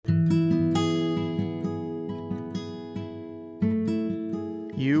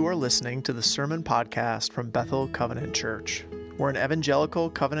You are listening to the Sermon Podcast from Bethel Covenant Church. We're an evangelical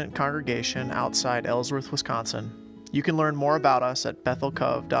covenant congregation outside Ellsworth, Wisconsin. You can learn more about us at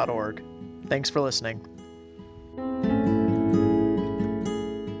bethelcov.org. Thanks for listening.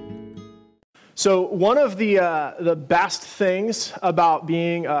 So one of the best things about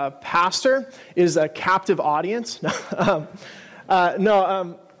being a pastor is a captive audience.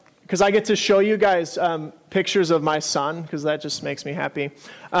 Because I get to show you guys pictures of my son, because that just makes me happy.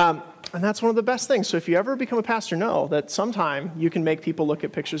 And that's one of the best things. So if you ever become a pastor, know that sometime you can make people look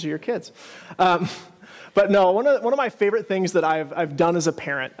at pictures of your kids. But no, one of my favorite things that I've done as a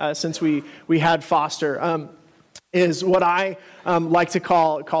parent since we had Foster is what I like to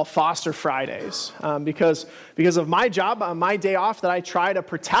call Foster Fridays, because of my job, my day off that I try to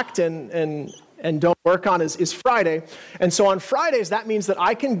protect and don't work on is Friday. And so on Fridays, that means that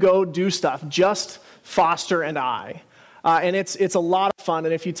I can go do stuff, just Foster and I. And it's a lot of fun.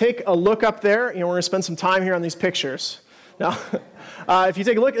 And if you take a look up there, we're going to spend some time here on these pictures. Now, if you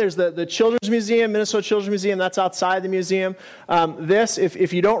take a look, there's the Children's Museum, Minnesota Children's Museum. That's outside the museum. This,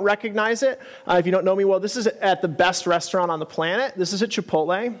 if you don't recognize it, if you don't know me well, this is at the best restaurant on the planet. This is at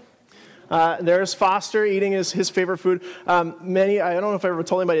Chipotle. There's Foster eating his favorite food. I don't know if I ever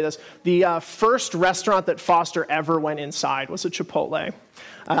told anybody this. The first restaurant that Foster ever went inside was at Chipotle.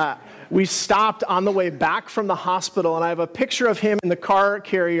 We stopped on the way back from the hospital, and I have a picture of him in the car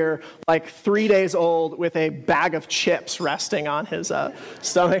carrier, like 3 days old, with a bag of chips resting on his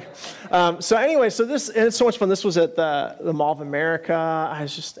stomach. So this, and it's so much fun. This was at the Mall of America.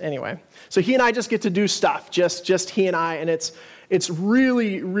 So he and I just get to do stuff, just he and I, and it's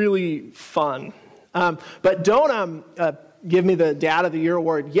really, really fun. But don't give me the Dad of the Year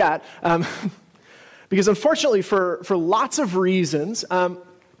award yet, because unfortunately, for lots of reasons,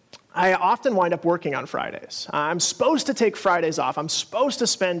 I often wind up working on Fridays. I'm supposed to take Fridays off. I'm supposed to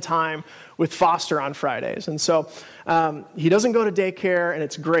spend time with Foster on Fridays. And so he doesn't go to daycare, and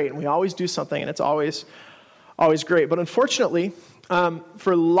it's great. And we always do something, and it's always great. But unfortunately,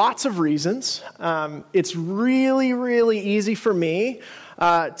 for lots of reasons, it's really, really easy for me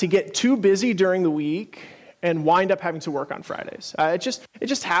to get too busy during the week and wind up having to work on Fridays. It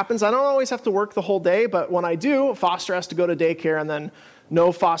just happens. I don't always have to work the whole day, but when I do, Foster has to go to daycare, and then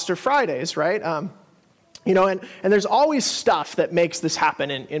no Foster Fridays, right? And there's always stuff that makes this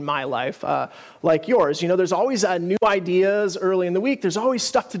happen in my life, like yours. There's always new ideas early in the week. There's always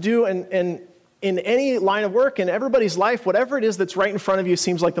stuff to do, and in any line of work, in everybody's life, whatever it is that's right in front of you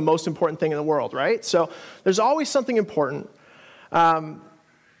seems like the most important thing in the world, right? So there's always something important. And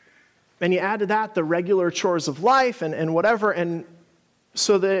you add to that the regular chores of life and whatever, and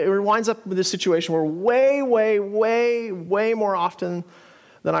so that it winds up with this situation where way, way, way, way more often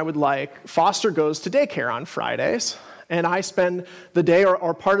than I would like, Foster goes to daycare on Fridays, and I spend the day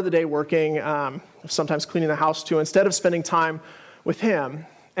or part of the day working, sometimes cleaning the house too, instead of spending time with him.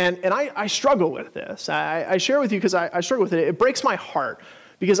 And I struggle with this. I share with you because I struggle with it. It breaks my heart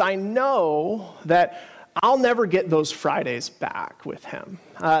because I know that I'll never get those Fridays back with him.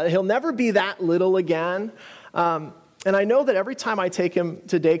 He'll never be that little again. And I know that every time I take him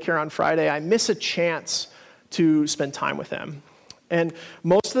to daycare on Friday, I miss a chance to spend time with him. And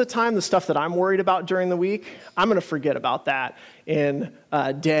most of the time, the stuff that I'm worried about during the week, I'm going to forget about that in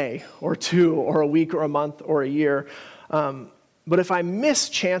a day or two or a week or a month or a year. But if I miss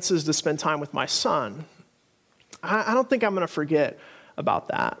chances to spend time with my son, I don't think I'm going to forget about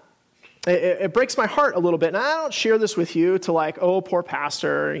that. It breaks my heart a little bit, and I don't share this with you to oh, poor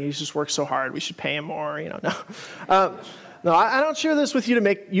pastor, he just works so hard, we should pay him more, no. No, I don't share this with you to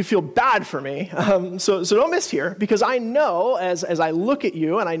make you feel bad for me, so don't miss here, because I know, as I look at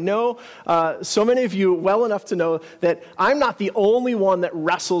you, and I know so many of you well enough to know that I'm not the only one that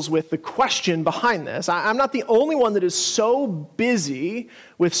wrestles with the question behind this. I'm not the only one that is so busy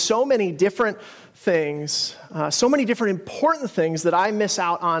with so many different things, so many different important things that I miss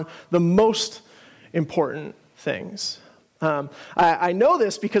out on the most important things. I know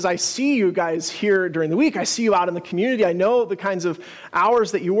this because I see you guys here during the week. I see you out in the community. I know the kinds of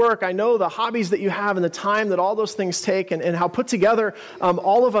hours that you work. I know the hobbies that you have and the time that all those things take, and how put together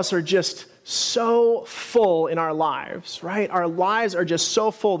all of us are just so full in our lives, right? Our lives are just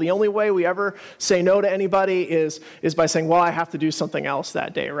so full. The only way we ever say no to anybody is by saying, well, I have to do something else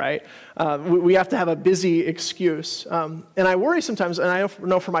that day, right? We have to have a busy excuse. And I worry sometimes, and I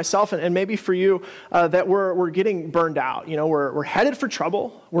know for myself and maybe for you, that we're getting burned out. We're headed for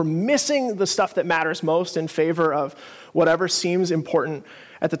trouble. We're missing the stuff that matters most in favor of whatever seems important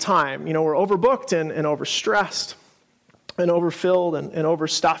at the time. We're overbooked and overstressed and overfilled and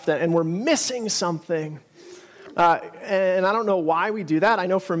overstuffed, and we're missing something. And I don't know why we do that. I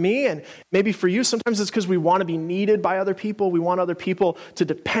know for me, and maybe for you, sometimes it's because we want to be needed by other people. We want other people to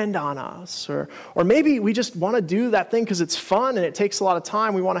depend on us. Or maybe we just want to do that thing because it's fun and it takes a lot of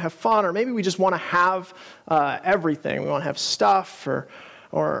time. We want to have fun. Or maybe we just want to have everything. We want to have stuff.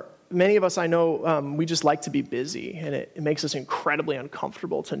 Or many of us, I know, we just like to be busy, and it makes us incredibly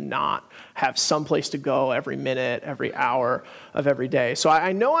uncomfortable to not have some place to go every minute, every hour of every day. So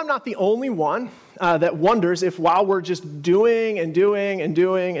I know I'm not the only one that wonders if while we're just doing and doing and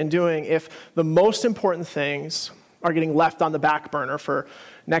doing and doing, if the most important things are getting left on the back burner for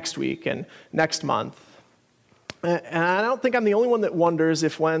next week and next month. And I don't think I'm the only one that wonders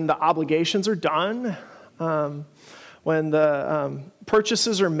if when the obligations are done, when the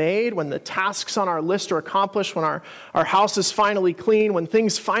purchases are made, when the tasks on our list are accomplished, when our house is finally clean, when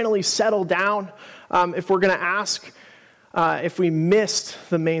things finally settle down, if we're going to ask if we missed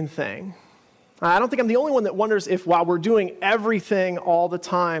the main thing. I don't think I'm the only one that wonders if while we're doing everything all the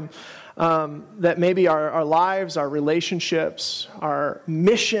time, that maybe our lives, our relationships, our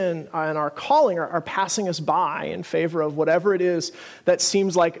mission, and our calling are passing us by in favor of whatever it is that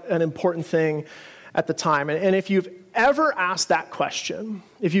seems like an important thing at the time. And if you've ever asked that question,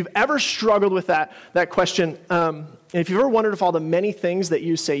 if you've ever struggled with that question, and if you've ever wondered if all the many things that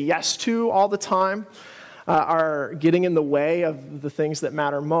you say yes to all the time are getting in the way of the things that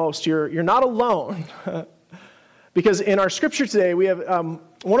matter most, you're not alone. Because in our scripture today, we have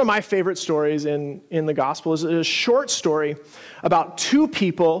one of my favorite stories in the gospel is a short story about two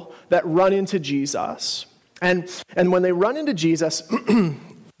people that run into Jesus. And when they run into Jesus,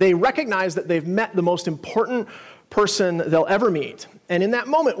 they recognize that they've met the most important person they'll ever meet. And in that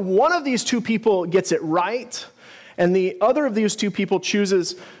moment, one of these two people gets it right, and the other of these two people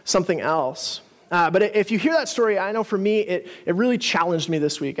chooses something else. But if you hear that story, I know for me, it really challenged me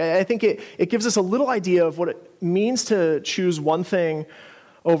this week. I think it gives us a little idea of what it means to choose one thing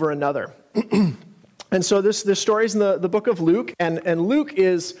over another. And so this story is in the book of Luke, and Luke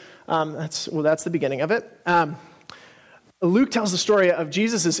is, that's the beginning of it. Luke tells the story of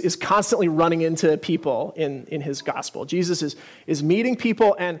Jesus is constantly running into people in his gospel. Jesus is meeting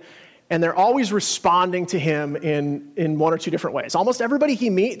people, and they're always responding to him in one or two different ways. Almost everybody he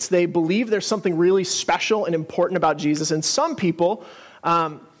meets, they believe there's something really special and important about Jesus, and some people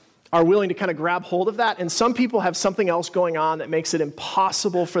are willing to kind of grab hold of that, and some people have something else going on that makes it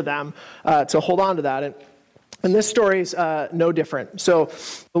impossible for them to hold on to that. And this story is no different. So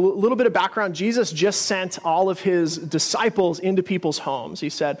a little bit of background. Jesus just sent all of his disciples into people's homes. He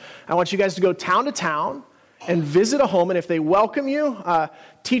said, I want you guys to go town to town and visit a home, and if they welcome you,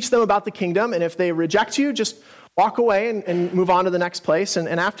 teach them about the kingdom, and if they reject you, just walk away and move on to the next place. And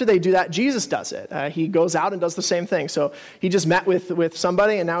after they do that, Jesus does it. He goes out and does the same thing. So he just met with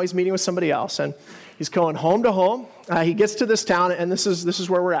somebody, and now he's meeting with somebody else. And he's going home to home. He gets to this town, and this is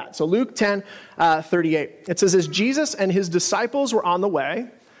where we're at. So Luke 10:38. It says, as Jesus and his disciples were on the way,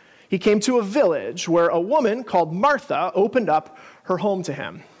 he came to a village where a woman called Martha opened up her home to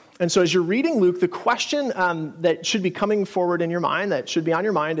him. And so as you're reading Luke, the question that should be coming forward in your mind, that should be on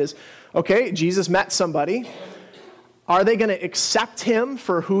your mind is, okay, Jesus met somebody. Are they going to accept him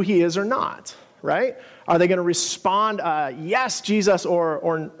for who he is or not, right? Are they going to respond, yes, Jesus,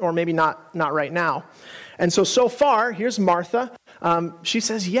 or maybe not right now? And so far, here's Martha. She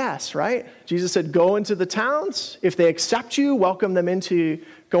says yes, right? Jesus said, go into the towns. If they accept you, welcome them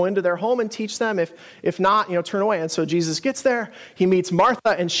go into their home and teach them. If not, turn away. And so Jesus gets there. He meets Martha,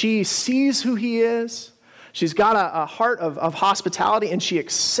 and she sees who he is. She's got a heart of hospitality, and she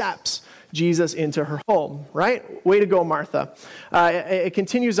accepts Jesus into her home, right? Way to go, Martha. It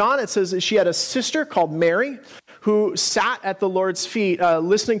continues on. It says she had a sister called Mary who sat at the Lord's feet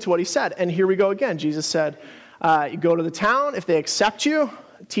listening to what he said. And here we go again. Jesus said, you go to the town. If they accept you,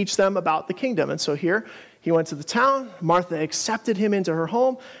 teach them about the kingdom. And so here he went to the town. Martha accepted him into her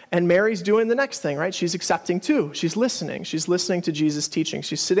home. And Mary's doing the next thing, right? She's accepting too. She's listening. She's listening to Jesus' teaching.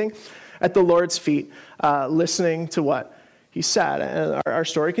 She's sitting at the Lord's feet listening to what he said. And our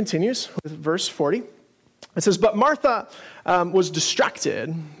story continues with verse 40. It says, but Martha was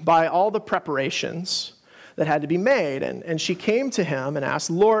distracted by all the preparations that had to be made. And she came to him and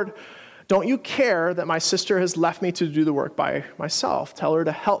asked, Lord, don't you care that my sister has left me to do the work by myself? Tell her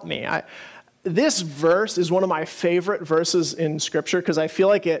to help me. This verse is one of my favorite verses in Scripture because I feel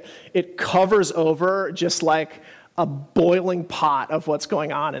like it covers over just like a boiling pot of what's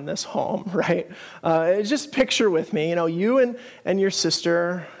going on in this home, right? Just picture with me, you and your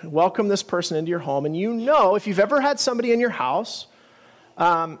sister welcome this person into your home, and if you've ever had somebody in your house,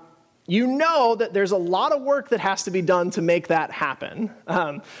 you know that there's a lot of work that has to be done to make that happen,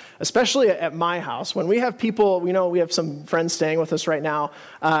 especially at my house. When we have people, we have some friends staying with us right now,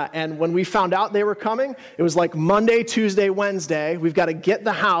 and when we found out they were coming, it was like Monday, Tuesday, Wednesday. We've got to get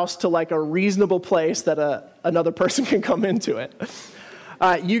the house to like a reasonable place that another person can come into it.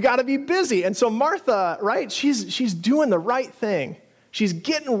 You got to be busy. And so Martha, right, she's doing the right thing. She's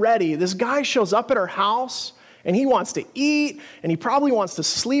getting ready. This guy shows up at her house, and he wants to eat, and he probably wants to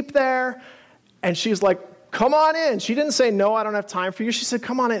sleep there. And she's like, come on in. She didn't say, no, I don't have time for you. She said,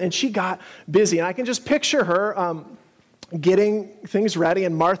 come on in. And she got busy. And I can just picture her getting things ready.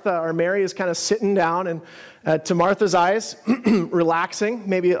 And Martha, or Mary, is kind of sitting down and to Martha's eyes, relaxing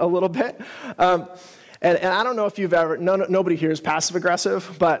maybe a little bit. And I don't know if you've ever, nobody here is passive aggressive,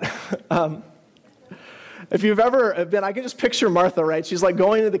 but if you've ever been, I can just picture Martha, right? She's like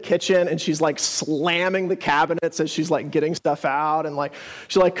going to the kitchen and she's like slamming the cabinets as she's like getting stuff out. And like,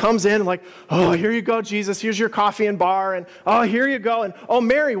 she like comes in and like, oh, here you go, Jesus. Here's your coffee and bar. And oh, here you go. And oh,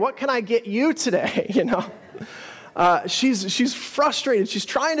 Mary, what can I get you today? She's frustrated. She's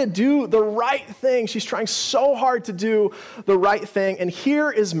trying to do the right thing. She's trying so hard to do the right thing. And here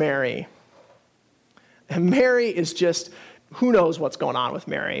is Mary. And Mary is just, who knows what's going on with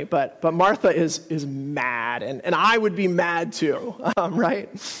Mary, but Martha is mad, and I would be mad too, right?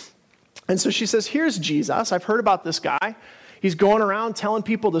 And so she says, here's Jesus. I've heard about this guy. He's going around telling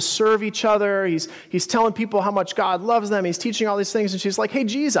people to serve each other. He's telling people how much God loves them. He's teaching all these things, and she's like, hey,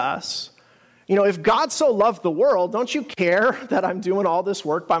 Jesus, if God so loved the world, don't you care that I'm doing all this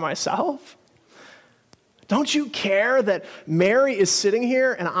work by myself? Don't you care that Mary is sitting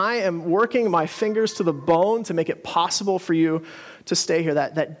here and I am working my fingers to the bone to make it possible for you to stay here?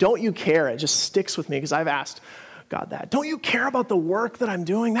 That don't you care? It just sticks with me because I've asked God that. Don't you care about the work that I'm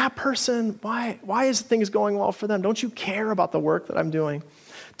doing? That person, why is things going well for them? Don't you care about the work that I'm doing?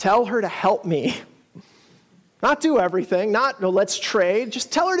 Tell her to help me. Not do everything, not let's trade. Just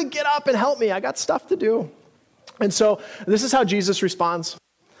tell her to get up and help me. I got stuff to do. And so this is how Jesus responds.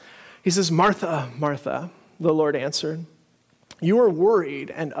 He says, Martha, Martha, the Lord answered, you are worried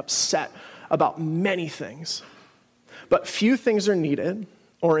and upset about many things, but few things are needed,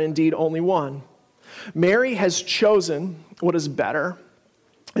 or indeed only one. Mary has chosen what is better,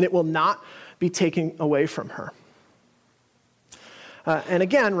 and it will not be taken away from her. And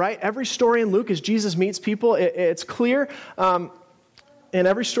again, right, every story in Luke as Jesus meets people, it's clear. And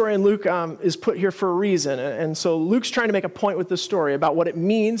every story in Luke is put here for a reason. And so Luke's trying to make a point with this story about what it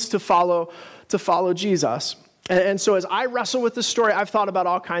means to follow Jesus. And so as I wrestle with this story, I've thought about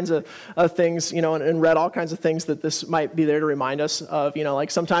all kinds of things, and read all kinds of things that this might be there to remind us of.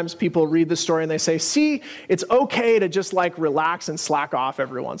 Like sometimes people read the story and they say, see, it's okay to just like relax and slack off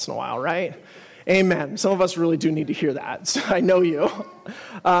every once in a while, right? Amen. Some of us really do need to hear that. So I know you.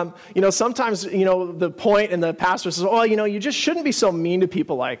 Sometimes, the point and the pastor says, oh, you just shouldn't be so mean to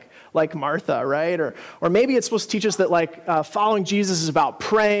people like Martha, right? Or maybe it's supposed to teach us that following Jesus is about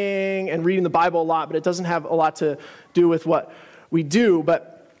praying and reading the Bible a lot, but it doesn't have a lot to do with what we do.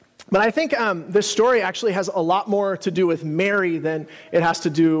 But I think this story actually has a lot more to do with Mary than it has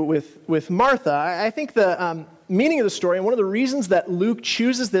to do with Martha. I think the meaning of the story, and one of the reasons that Luke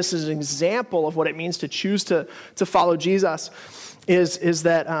chooses this as an example of what it means to choose to follow Jesus is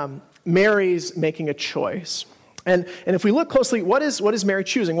that Mary's making a choice. And if we look closely, what is Mary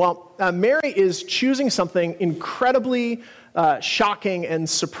choosing? Well, Mary is choosing something incredibly shocking and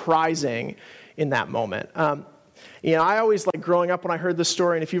surprising in that moment. I always growing up when I heard this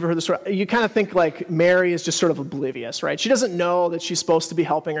story, and if you've ever heard the story, you kind of think like Mary is just sort of oblivious, right? She doesn't know that she's supposed to be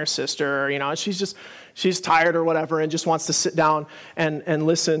helping her sister, she's tired or whatever and just wants to sit down and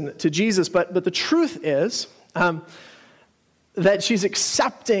listen to Jesus. But the truth is that she's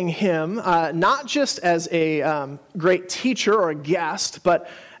accepting him not just as a great teacher or a guest, but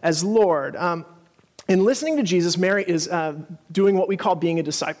as Lord. In listening to Jesus, Mary is doing what we call being a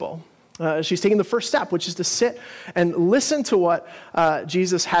disciple. She's taking the first step, which is to sit and listen to what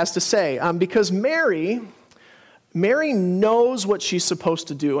Jesus has to say. Because Mary knows what she's supposed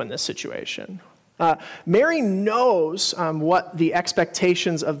to do in this situation. Mary knows what the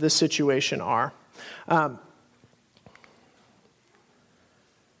expectations of this situation are.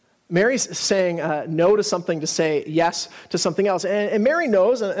 Mary's saying no to something to say yes to something else. And Mary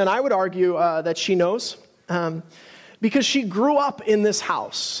knows, and I would argue that she knows, because she grew up in this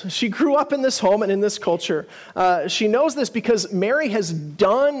house. She grew up in this home and in this culture. She knows this because Mary has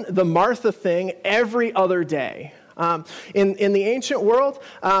done the Martha thing every other day. In the ancient world,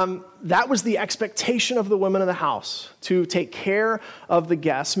 that was the expectation of the women of the house, to take care of the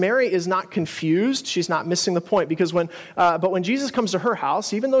guests. Mary is not confused. She's not missing the point, because when Jesus comes to her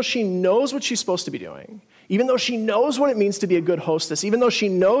house, even though she knows what she's supposed to be doing, even though she knows what it means to be a good hostess, even though she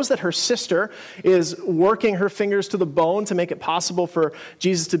knows that her sister is working her fingers to the bone to make it possible for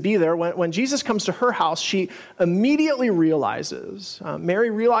Jesus to be there, when Jesus comes to her house, she immediately realizes,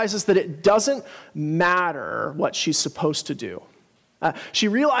 Mary realizes that it doesn't matter what she's supposed to do. She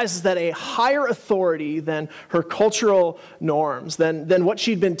realizes that a higher authority than her cultural norms, than what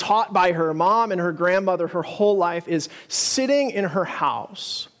she'd been taught by her mom and her grandmother her whole life, is sitting in her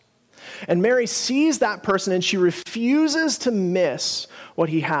house. And Mary sees that person and she refuses to miss what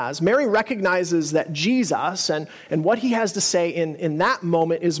he has. Mary recognizes that Jesus and what he has to say in that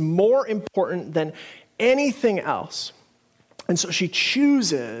moment is more important than anything else. And so she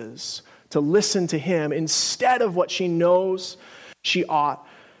chooses to listen to him instead of what she knows she ought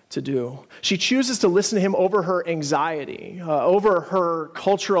to do. She chooses to listen to him over her anxiety, over her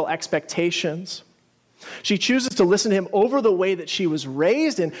cultural expectations. She chooses to listen to him over the way that she was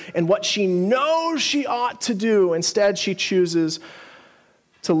raised and what she knows she ought to do. Instead, she chooses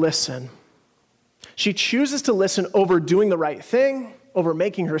to listen. She chooses to listen over doing the right thing, over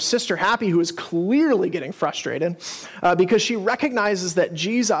making her sister happy, who is clearly getting frustrated, because she recognizes that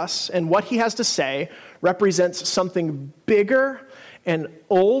Jesus and what he has to say represents something bigger and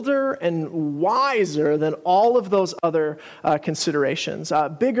older and wiser than all of those other considerations.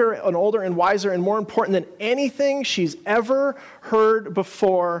 Bigger and older and wiser and more important than anything she's ever heard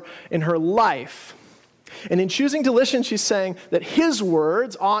before in her life. And in choosing to listen, she's saying that his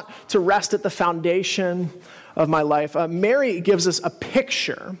words ought to rest at the foundation of my life. Mary gives us a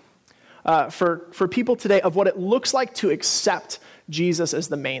picture for people today of what it looks like to accept Jesus as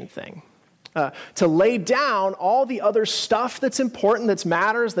the main thing. To lay down all the other stuff that's important, that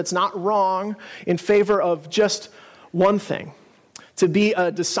matters, that's not wrong, in favor of just one thing. To be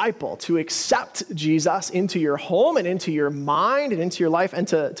a disciple, to accept Jesus into your home and into your mind and into your life, and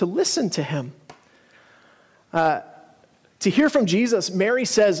to listen to him. To hear from Jesus, Mary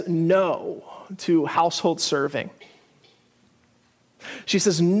says no to household serving. She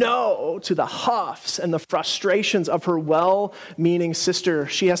says no to the huffs and the frustrations of her well-meaning sister.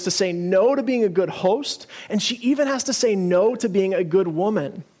 She has to say no to being a good host, and she even has to say no to being a good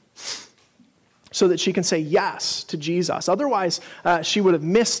woman so that she can say yes to Jesus. Otherwise, she would have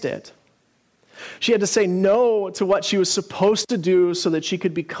missed it. She had to say no to what she was supposed to do so that she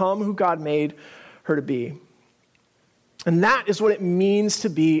could become who God made her to be. And that is what it means to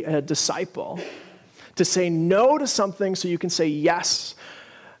be a disciple. To say no to something so you can say yes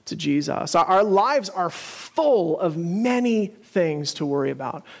to Jesus. Our lives are full of many things to worry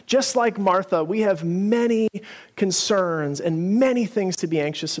about. Just like Martha, we have many concerns and many things to be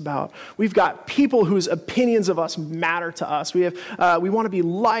anxious about. We've got people whose opinions of us matter to us. We want to be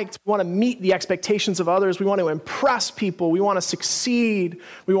liked. We want to meet the expectations of others. We want to impress people. We want to succeed.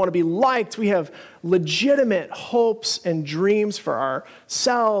 We want to be liked. We have legitimate hopes and dreams for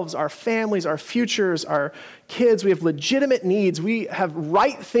ourselves, our families, our futures, our kids. We have legitimate needs. We have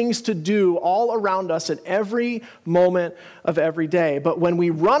right things to do all around us at every moment of every day. But when we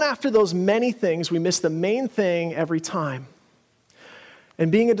run after those many things, we miss the main thing every time.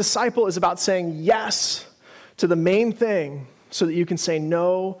 And being a disciple is about saying yes to the main thing so that you can say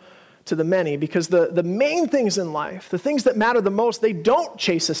no to the many. Because the main things in life, the things that matter the most, they don't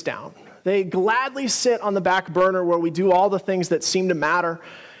chase us down. They gladly sit on the back burner where we do all the things that seem to matter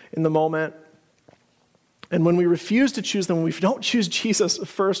in the moment. And when we refuse to choose them, when we don't choose Jesus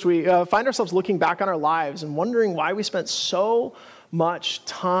first, we find ourselves looking back on our lives and wondering why we spent so much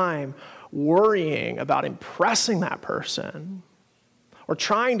time worrying about impressing that person, or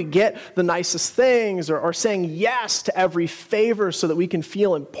trying to get the nicest things, or saying yes to every favor so that we can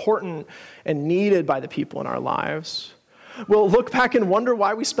feel important and needed by the people in our lives. We'll look back and wonder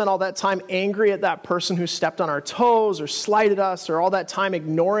why we spent all that time angry at that person who stepped on our toes or slighted us, or all that time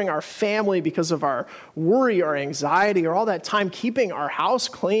ignoring our family because of our worry or anxiety, or all that time keeping our house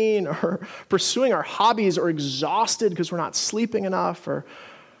clean, or pursuing our hobbies, or exhausted because we're not sleeping enough, or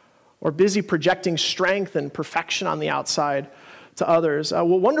busy projecting strength and perfection on the outside to others.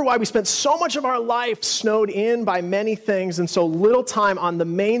 We'll wonder why we spent so much of our life snowed in by many things and so little time on the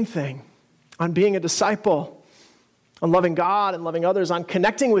main thing, on being a disciple, on loving God and loving others, on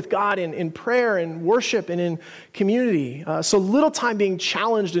connecting with God in prayer and worship and in community. So little time being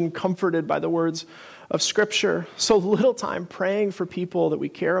challenged and comforted by the words of Scripture. So little time praying for people that we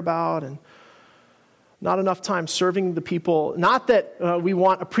care about, and Not enough time serving the people, not that we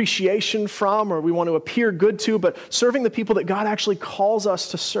want appreciation from or we want to appear good to, but serving the people that God actually calls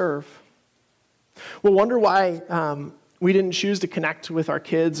us to serve. We'll wonder why we didn't choose to connect with our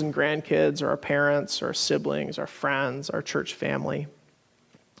kids and grandkids or our parents or our siblings, our friends, our church family.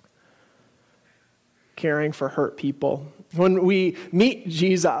 Caring for hurt people. When we meet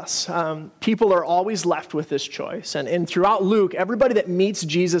Jesus, people are always left with this choice. And throughout Luke, everybody that meets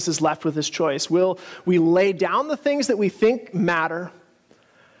Jesus is left with this choice. Will we lay down the things that we think matter,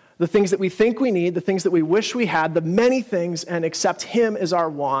 the things that we think we need, the things that we wish we had, the many things, and accept him as our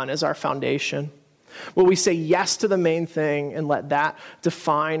one, as our foundation? Will we say yes to the main thing and let that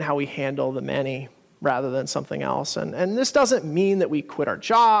define how we handle the many rather than something else? And this doesn't mean that we quit our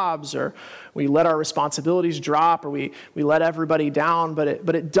jobs or we let our responsibilities drop or we let everybody down, but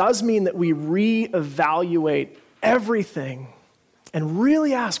it does mean that we reevaluate everything and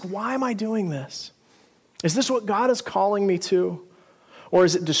really ask, why am I doing this? Is this what God is calling me to? Or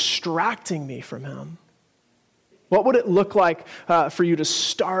is it distracting me from him? What would it look like for you to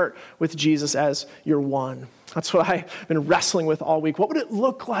start with Jesus as your one? That's what I've been wrestling with all week. What would it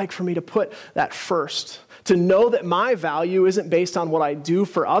look like for me to put that first? To know that my value isn't based on what I do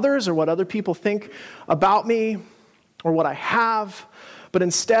for others or what other people think about me or what I have, but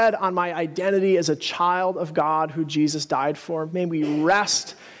instead on my identity as a child of God who Jesus died for. May we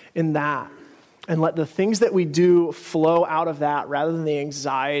rest in that and let the things that we do flow out of that rather than the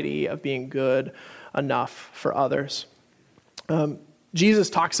anxiety of being good enough for others. Jesus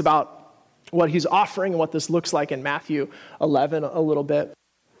talks about what he's offering and what this looks like in Matthew 11 a little bit.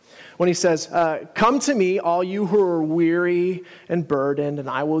 When he says, come to me, all you who are weary and burdened, and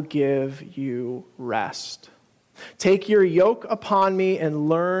I will give you rest. Take your yoke upon me and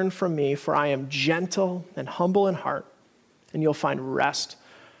learn from me, for I am gentle and humble in heart, and you'll find rest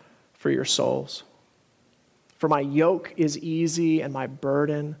for your souls. For my yoke is easy and my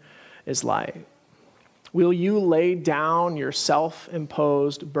burden is light. Will you lay down your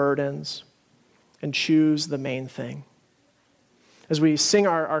self-imposed burdens and choose the main thing? As we sing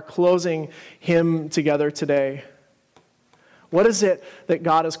our closing hymn together today, what is it that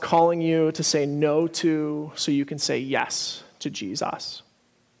God is calling you to say no to so you can say yes to Jesus?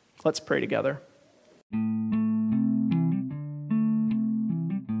 Let's pray together.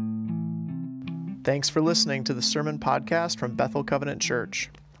 Thanks for listening to the Sermon Podcast from Bethel Covenant Church.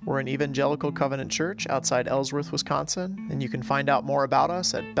 We're an evangelical covenant church outside Ellsworth, Wisconsin, and you can find out more about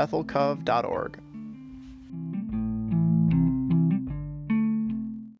us at bethelcov.org.